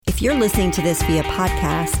If you're listening to this via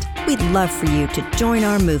podcast, we'd love for you to join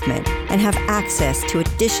our movement and have access to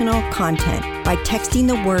additional content by texting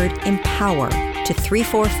the word EMPOWER to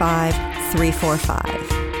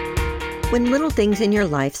 345-345. When little things in your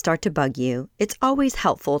life start to bug you, it's always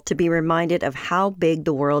helpful to be reminded of how big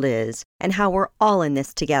the world is and how we're all in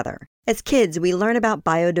this together. As kids, we learn about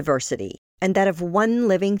biodiversity and that if one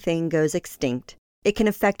living thing goes extinct, it can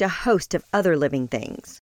affect a host of other living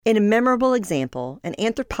things. In a memorable example, an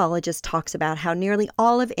anthropologist talks about how nearly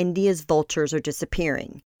all of India's vultures are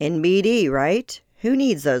disappearing. NBD, right? Who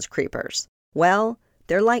needs those creepers? Well,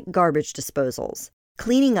 they're like garbage disposals,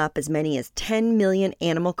 cleaning up as many as 10 million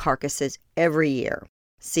animal carcasses every year.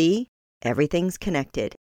 See? Everything's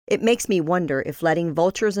connected. It makes me wonder if letting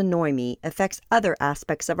vultures annoy me affects other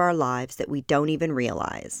aspects of our lives that we don't even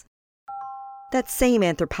realize. That same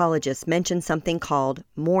anthropologist mentioned something called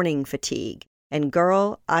morning fatigue. And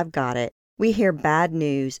girl, I've got it. We hear bad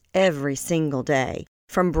news every single day,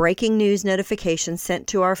 from breaking news notifications sent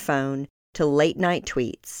to our phone to late-night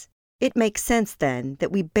tweets. It makes sense, then,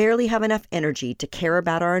 that we barely have enough energy to care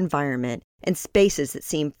about our environment and spaces that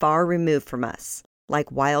seem far removed from us,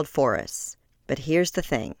 like wild forests. But here's the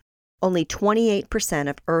thing. Only 28%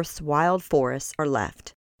 of Earth's wild forests are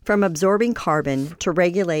left. From absorbing carbon to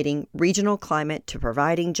regulating regional climate to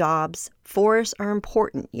providing jobs, forests are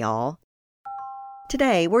important, y'all.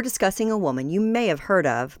 Today, we're discussing a woman you may have heard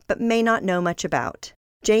of, but may not know much about.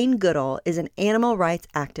 Jane Goodall is an animal rights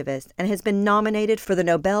activist and has been nominated for the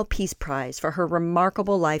Nobel Peace Prize for her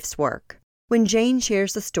remarkable life's work. When Jane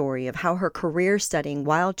shares the story of how her career studying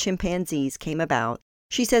wild chimpanzees came about,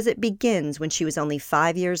 she says it begins when she was only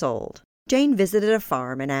 5 years old. Jane visited a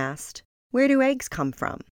farm and asked, "Where do eggs come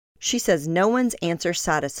from?" She says no one's answer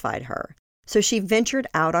satisfied her, so she ventured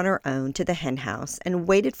out on her own to the henhouse and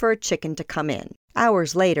waited for a chicken to come in.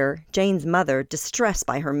 Hours later, Jane's mother, distressed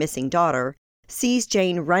by her missing daughter, sees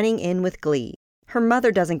Jane running in with glee. Her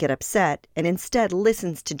mother doesn't get upset and instead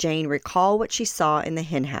listens to Jane recall what she saw in the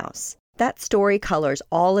henhouse. That story colors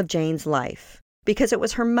all of Jane's life, because it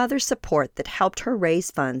was her mother's support that helped her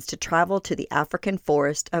raise funds to travel to the African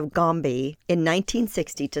forest of Gombe in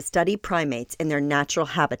 1960 to study primates in their natural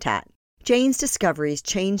habitat. Jane's discoveries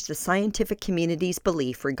changed the scientific community's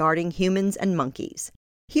belief regarding humans and monkeys.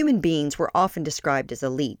 Human beings were often described as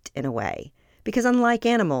elite, in a way, because unlike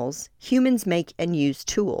animals, humans make and use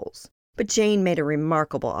tools. But Jane made a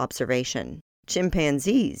remarkable observation.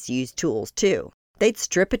 Chimpanzees used tools, too. They'd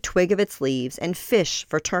strip a twig of its leaves and fish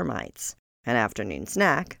for termites, an afternoon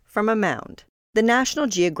snack, from a mound. The National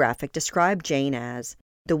Geographic described Jane as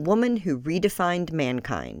the woman who redefined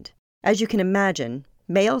mankind. As you can imagine,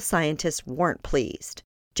 male scientists weren't pleased.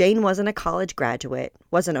 Jane wasn't a college graduate,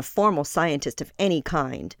 wasn't a formal scientist of any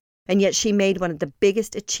kind, and yet she made one of the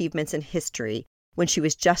biggest achievements in history when she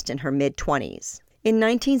was just in her mid-20s. In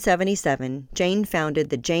 1977, Jane founded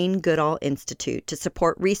the Jane Goodall Institute to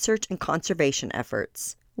support research and conservation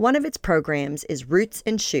efforts. One of its programs is Roots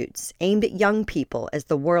and Shoots, aimed at young people as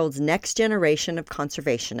the world's next generation of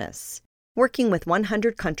conservationists. Working with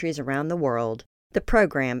 100 countries around the world, the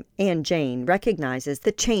program, and Jane, recognizes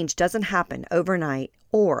that change doesn't happen overnight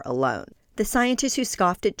or alone. The scientists who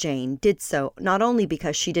scoffed at Jane did so not only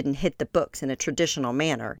because she didn't hit the books in a traditional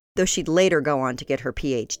manner, though she'd later go on to get her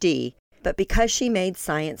PhD, but because she made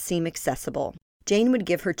science seem accessible. Jane would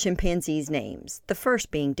give her chimpanzees names, the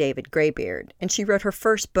first being David Greybeard, and she wrote her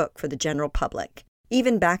first book for the general public.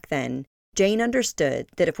 Even back then, Jane understood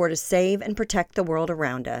that if we're to save and protect the world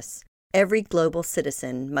around us, every global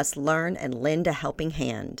citizen must learn and lend a helping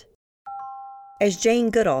hand. As Jane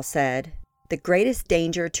Goodall said, the greatest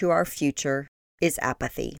danger to our future is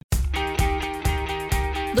apathy.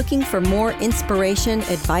 Looking for more inspiration,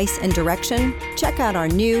 advice, and direction? Check out our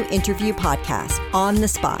new interview podcast, On the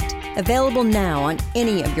Spot, available now on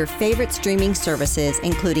any of your favorite streaming services,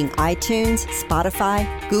 including iTunes, Spotify,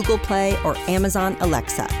 Google Play, or Amazon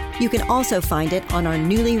Alexa. You can also find it on our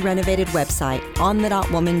newly renovated website,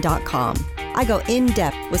 onthedotwoman.com. I go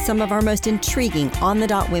in-depth with some of our most intriguing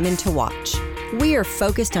on-the-dot women to watch. We are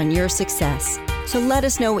focused on your success, so let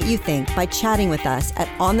us know what you think by chatting with us at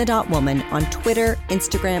On the Dot Woman on Twitter,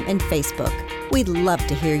 Instagram, and Facebook. We'd love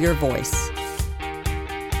to hear your voice.